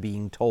what you're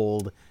being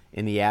told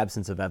in the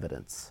absence of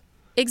evidence.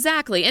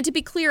 Exactly. And to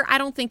be clear, I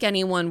don't think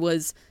anyone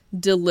was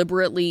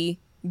deliberately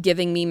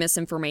giving me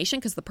misinformation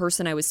because the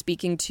person I was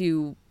speaking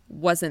to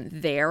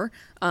wasn't there.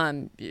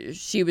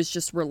 She was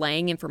just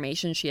relaying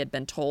information she had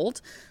been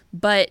told.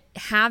 But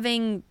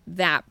having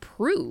that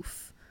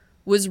proof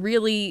was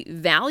really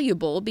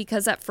valuable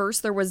because at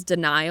first there was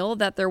denial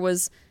that there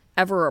was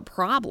ever a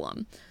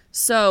problem.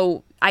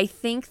 So I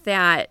think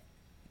that,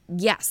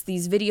 yes,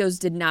 these videos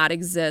did not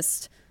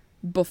exist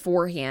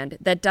beforehand.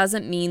 That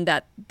doesn't mean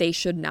that they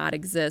should not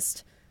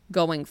exist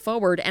going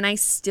forward. And I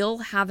still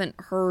haven't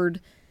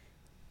heard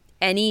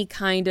any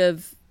kind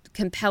of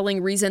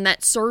compelling reason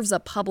that serves a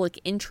public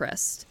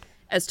interest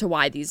as to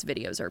why these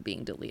videos are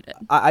being deleted.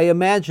 I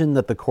imagine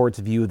that the courts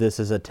view this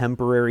as a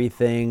temporary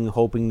thing,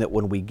 hoping that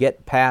when we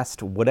get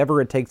past whatever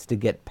it takes to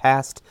get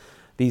past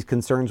these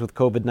concerns with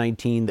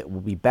COVID-19, that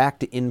we'll be back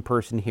to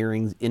in-person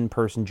hearings,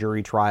 in-person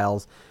jury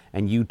trials,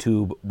 and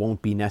YouTube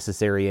won't be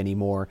necessary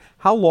anymore.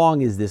 How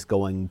long is this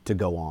going to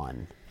go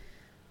on?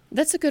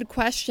 That's a good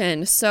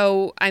question.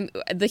 So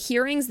the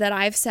hearings that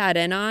I've sat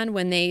in on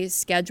when they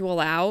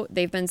schedule out,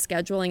 they've been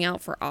scheduling out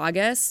for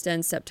August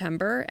and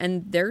September,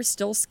 and they're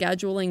still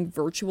scheduling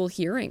virtual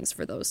hearings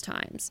for those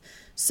times.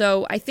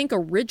 So I think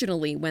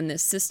originally when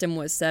this system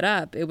was set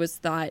up, it was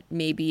thought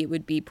maybe it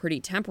would be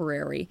pretty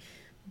temporary,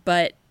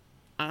 but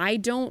I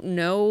don't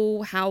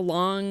know how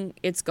long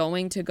it's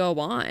going to go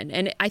on.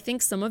 And I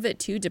think some of it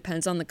too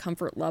depends on the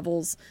comfort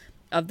levels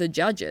of the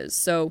judges.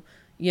 So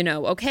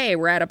okay,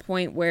 we're at a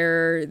point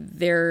where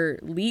they're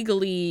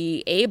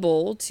legally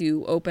able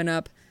to open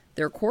up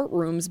their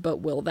courtrooms, but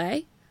will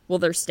they? Will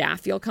their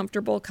staff feel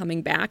comfortable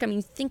coming back? I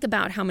mean, think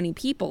about how many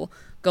people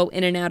go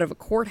in and out of a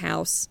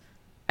courthouse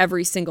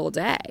every single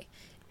day.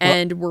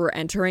 And we're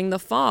entering the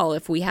fall.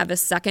 If we have a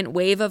second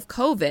wave of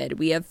COVID,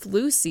 we have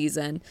flu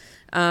season.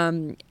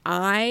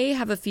 I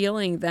have a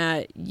feeling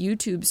that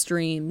YouTube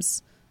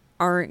streams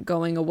aren't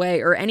going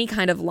away, or any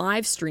kind of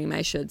live stream,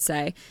 I should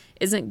say,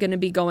 isn't going to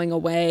be going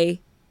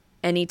away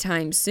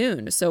anytime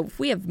soon. So if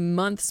we have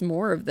months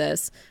more of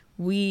this,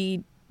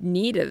 we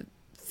need to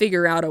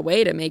figure out a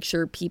way to make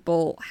sure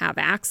people have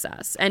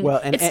access. And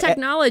it's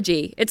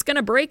technology. It's going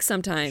to break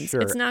sometimes.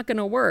 Sure. It's not going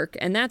to work,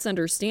 and that's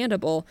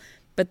understandable.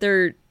 But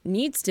there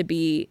needs to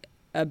be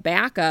a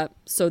backup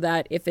so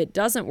that if it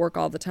doesn't work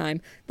all the time,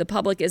 the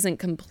public isn't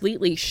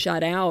completely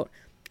shut out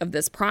of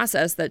this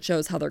process that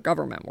shows how their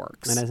government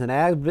works. And as an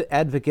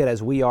advocate,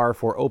 as we are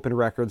for open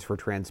records, for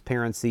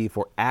transparency,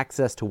 for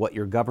access to what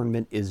your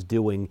government is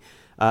doing,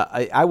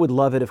 I would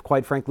love it if,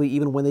 quite frankly,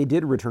 even when they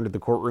did return to the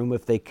courtroom,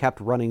 if they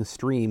kept running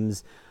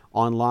streams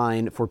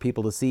online for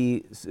people to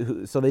see,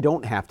 so they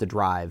don't have to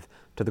drive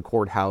to the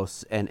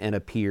courthouse and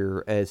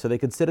appear, so they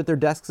could sit at their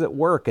desks at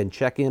work and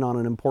check in on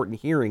an important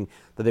hearing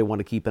that they want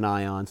to keep an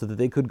eye on, so that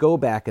they could go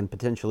back and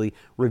potentially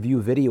review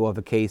video of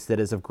a case that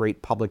is of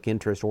great public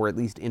interest, or at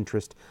least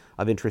interest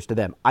to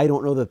them. I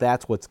don't know that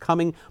that's what's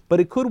coming, but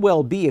it could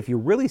well be. If you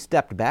really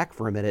stepped back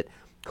for a minute,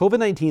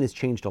 COVID-19 has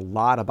changed a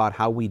lot about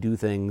how we do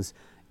things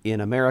in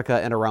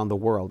America and around the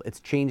world. It's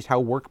changed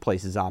how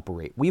workplaces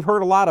operate. We've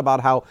heard a lot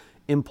about how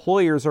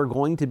employers are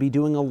going to be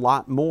doing a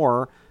lot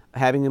more,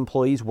 having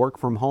employees work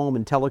from home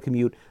and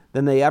telecommute,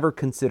 than they ever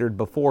considered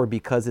before,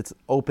 because it's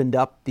opened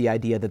up the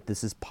idea that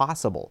this is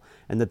possible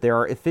and that there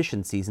are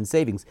efficiencies and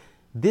savings.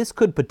 This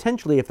could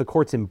potentially, if the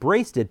courts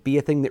embraced it, be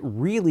a thing that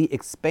really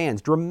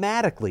expands,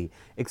 dramatically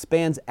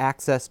expands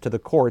access to the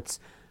courts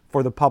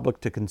for the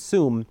public to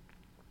consume,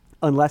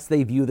 unless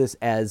they view this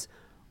as,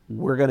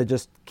 we're going to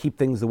just keep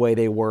things the way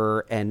they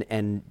were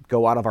and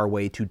go out of our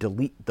way to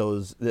delete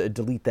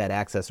that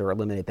access or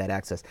eliminate that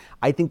access.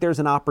 I think there's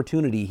an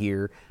opportunity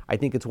here. I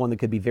think it's one that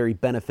could be very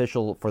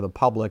beneficial for the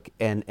public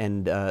and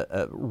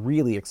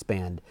really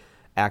expand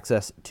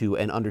access to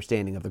an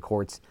understanding of the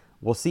courts.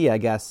 We'll see, I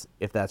guess,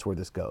 if that's where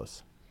this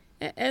goes.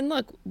 And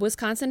look,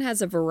 Wisconsin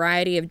has a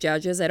variety of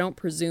judges. I don't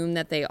presume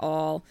that they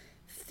all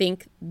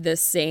think the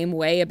same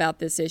way about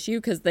this issue,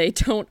 because they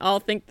don't all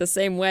think the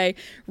same way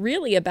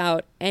really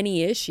about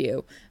any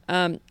issue.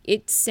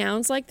 It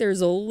sounds like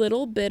there's a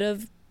little bit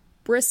of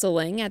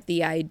bristling at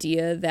the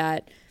idea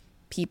that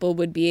people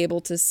would be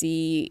able to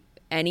see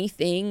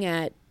anything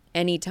at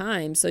any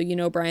time. So,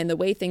 Brian, the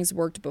way things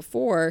worked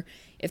before,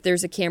 if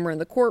there's a camera in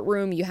the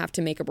courtroom, you have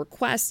to make a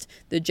request.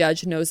 The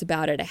judge knows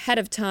about it ahead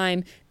of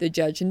time. The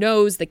judge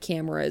knows the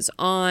camera is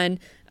on.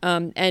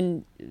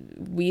 And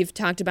we've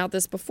talked about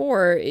this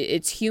before.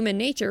 It's human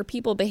nature.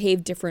 People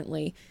behave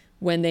differently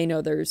when they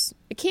know there's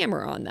a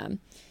camera on them.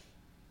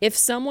 If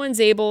someone's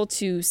able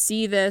to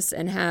see this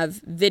and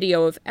have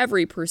video of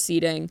every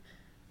proceeding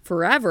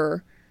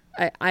forever,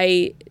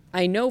 I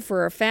know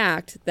for a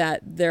fact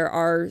that there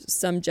are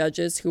some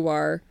judges who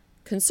are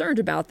concerned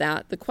about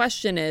that. The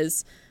question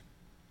is,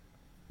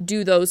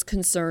 do those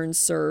concerns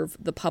serve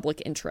the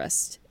public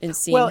interest in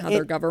seeing how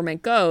their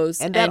government goes?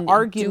 And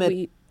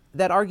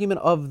that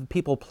argument of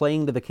people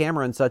playing to the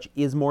camera and such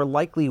is more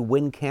likely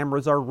when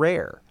cameras are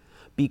rare,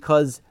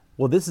 because,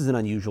 well, this is an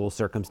unusual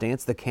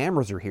circumstance. The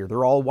cameras are here.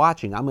 They're all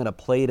watching. I'm going to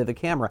play to the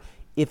camera.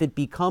 If it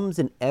becomes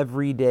an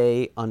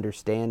everyday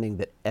understanding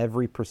that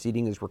every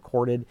proceeding is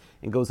recorded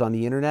and goes on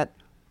the internet,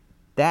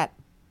 that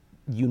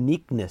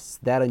uniqueness,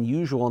 that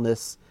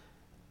unusualness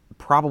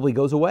probably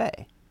goes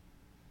away.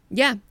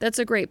 Yeah, that's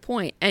a great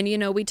point. And,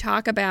 when we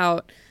talk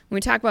about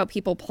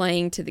people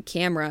playing to the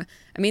camera,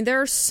 I mean,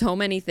 there are so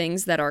many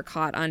things that are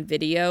caught on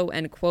video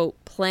and,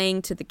 quote,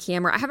 playing to the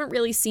camera. I haven't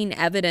really seen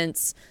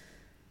evidence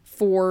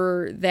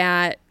for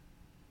that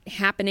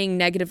happening,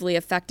 negatively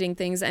affecting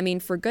things. I mean,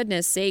 for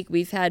goodness sake,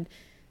 we've had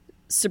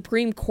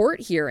Supreme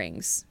Court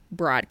hearings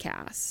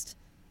broadcast,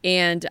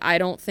 and I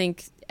don't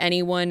think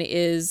anyone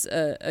is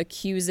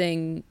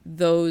accusing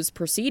those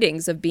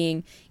proceedings of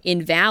being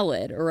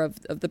invalid or of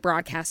the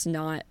broadcast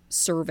not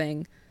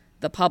serving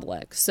the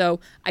public. So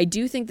I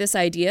do think this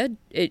idea,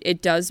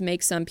 it does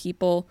make some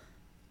people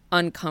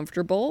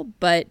uncomfortable,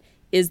 but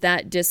is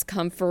that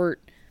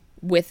discomfort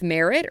with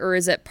merit, or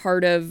is it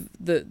part of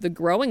the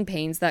growing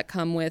pains that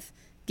come with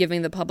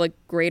giving the public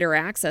greater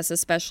access,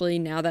 especially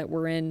now that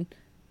we're in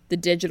the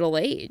digital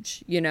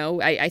age? You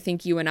know, I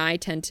think you and I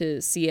tend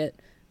to see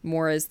it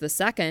more as the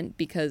second,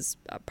 because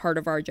part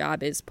of our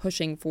job is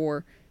pushing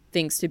for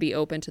things to be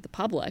open to the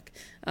public.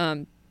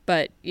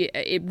 But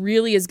it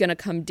really is going to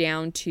come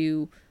down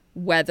to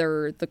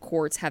whether the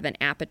courts have an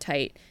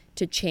appetite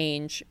to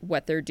change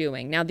what they're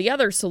doing. Now, the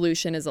other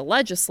solution is a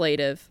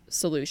legislative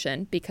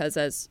solution, because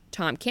as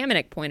Tom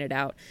Kamenek pointed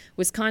out,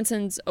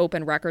 Wisconsin's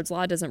open records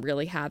law doesn't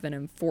really have an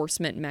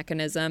enforcement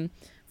mechanism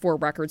for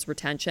records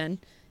retention.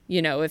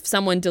 You know, if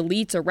someone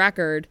deletes a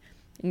record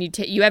and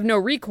you have no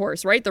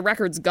recourse, right? The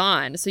record's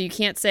gone. So you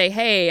can't say,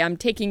 hey, I'm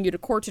taking you to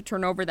court to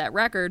turn over that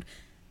record.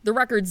 The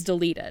record's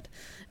deleted.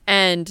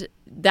 And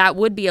that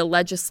would be a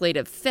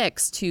legislative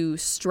fix to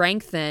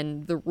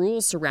strengthen the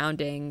rules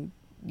surrounding,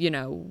 you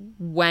know,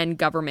 when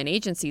government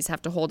agencies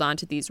have to hold on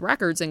to these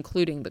records,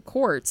 including the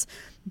courts.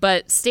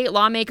 But state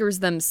lawmakers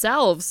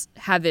themselves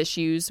have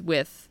issues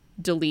with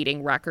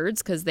deleting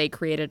records, because they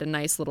created a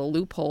nice little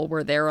loophole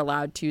where they're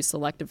allowed to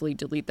selectively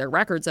delete their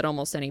records at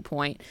almost any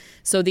point.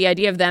 So the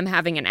idea of them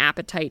having an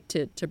appetite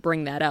to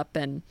bring that up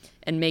and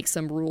make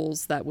some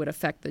rules that would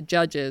affect the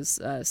judges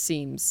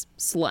seems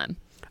slim.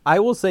 I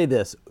will say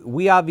this.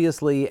 We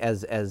obviously,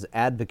 as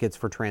advocates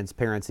for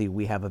transparency,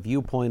 we have a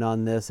viewpoint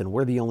on this, and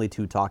we're the only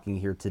two talking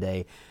here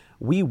today.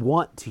 We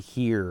want to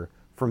hear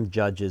from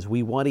judges.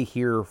 We want to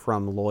hear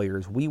from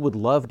lawyers. We would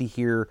love to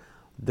hear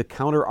the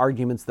counter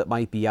arguments that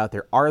might be out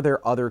there. Are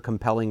there other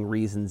compelling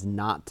reasons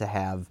not to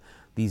have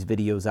these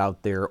videos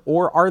out there?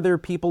 Or are there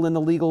people in the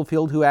legal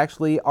field who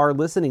actually are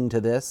listening to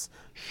this,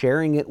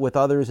 sharing it with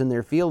others in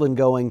their field and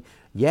going,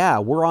 yeah,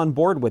 we're on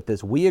board with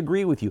this. We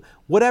agree with you.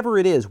 Whatever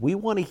it is, we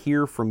want to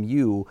hear from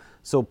you.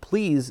 So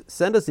please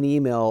send us an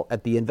email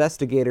at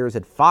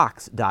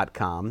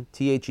theinvestigators@fox.com,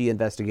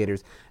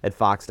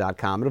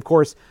 theinvestigators@fox.com. And of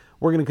course,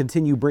 we're going to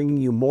continue bringing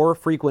you more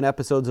frequent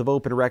episodes of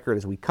Open Record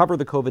as we cover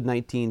the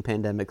COVID-19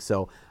 pandemic.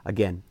 So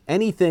again,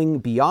 anything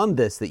beyond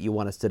this that you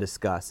want us to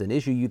discuss, an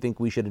issue you think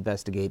we should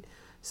investigate,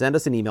 send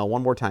us an email.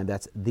 One more time,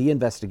 that's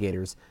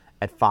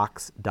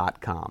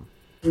theinvestigators@fox.com.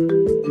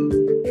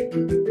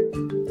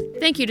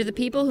 Thank you to the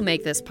people who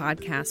make this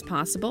podcast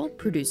possible: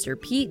 producer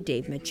Pete,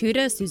 Dave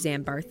Machuda,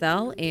 Suzanne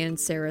Barthel, and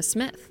Sarah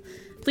Smith.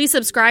 Please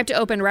subscribe to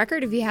Open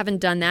Record if you haven't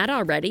done that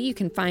already. You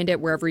can find it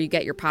wherever you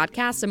get your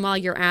podcasts, and while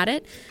you're at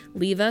it,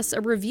 leave us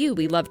a review.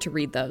 We love to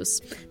read those.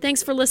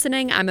 Thanks for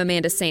listening. I'm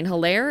Amanda St.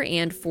 Hilaire,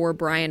 and for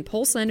Brian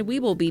Polson, we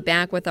will be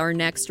back with our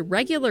next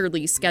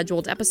regularly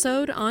scheduled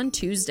episode on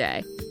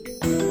Tuesday.